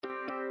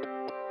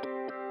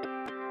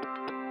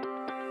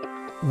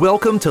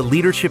Welcome to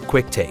Leadership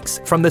Quick Takes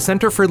from the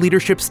Center for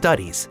Leadership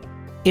Studies.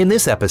 In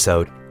this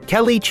episode,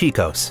 Kelly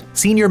Chicos,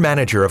 Senior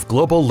Manager of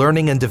Global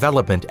Learning and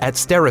Development at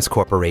Steris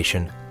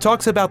Corporation,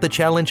 talks about the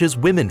challenges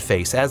women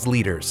face as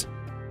leaders.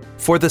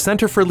 For the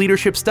Center for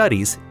Leadership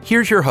Studies,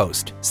 here's your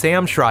host,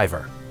 Sam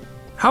Shriver.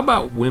 How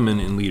about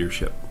women in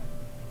leadership?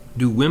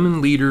 Do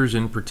women leaders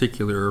in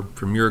particular,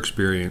 from your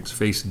experience,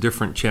 face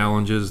different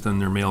challenges than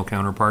their male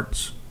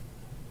counterparts?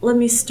 Let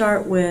me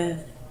start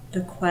with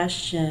the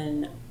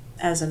question,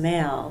 as a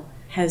male,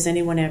 has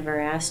anyone ever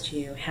asked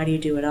you, how do you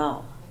do it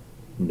all?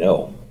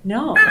 No.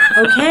 No.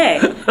 Okay.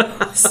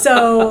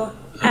 So,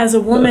 as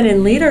a woman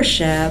in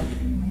leadership,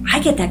 I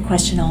get that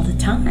question all the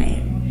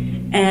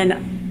time.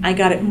 And I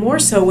got it more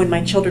so when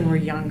my children were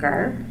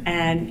younger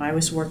and I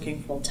was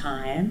working full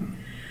time.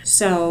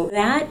 So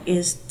that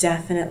is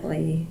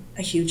definitely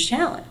a huge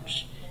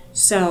challenge.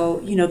 So,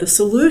 the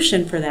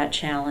solution for that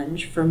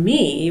challenge for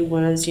me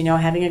was,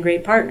 having a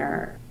great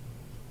partner.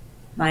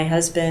 My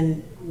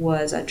husband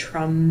was a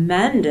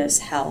tremendous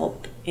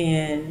help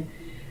in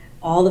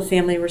all the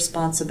family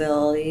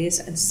responsibilities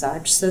and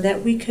such so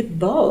that we could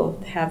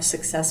both have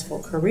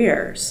successful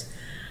careers.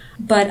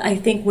 But I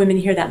think women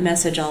hear that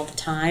message all the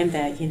time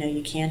that,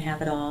 you can't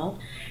have it all.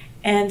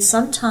 And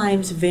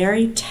sometimes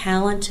very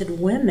talented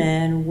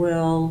women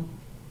will,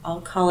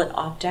 I'll call it,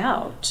 opt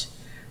out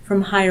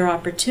from higher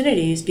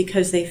opportunities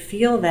because they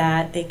feel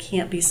that they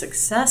can't be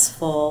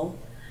successful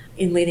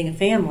in leading a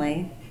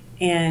family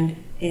and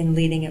in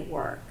leading at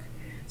work.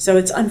 So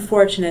it's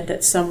unfortunate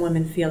that some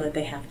women feel that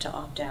they have to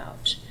opt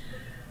out.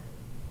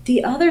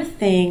 The other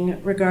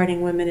thing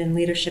regarding women in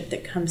leadership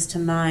that comes to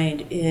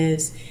mind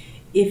is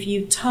if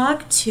you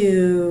talk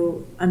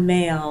to a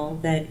male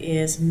that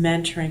is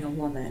mentoring a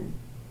woman,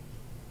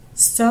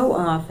 so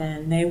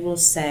often they will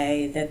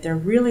say that they're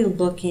really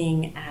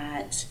looking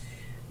at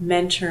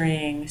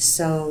mentoring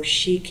so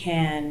she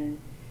can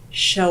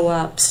show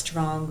up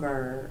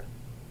stronger,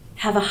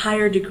 have a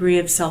higher degree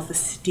of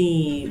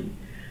self-esteem.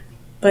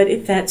 But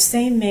if that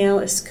same male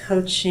is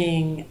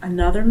coaching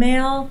another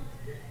male,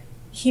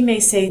 he may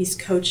say he's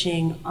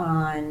coaching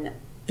on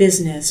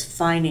business,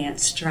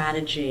 finance,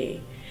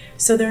 strategy.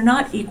 So they're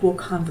not equal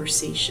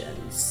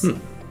conversations.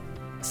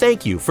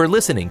 Thank you for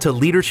listening to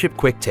Leadership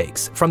Quick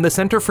Takes from the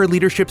Center for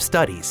Leadership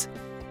Studies.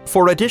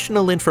 For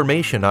additional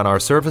information on our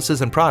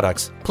services and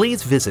products,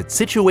 please visit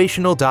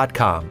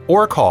situational.com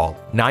or call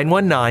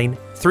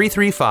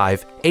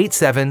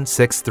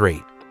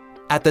 919-335-8763.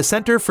 At the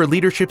Center for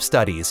Leadership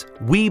Studies,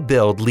 we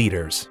build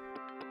leaders.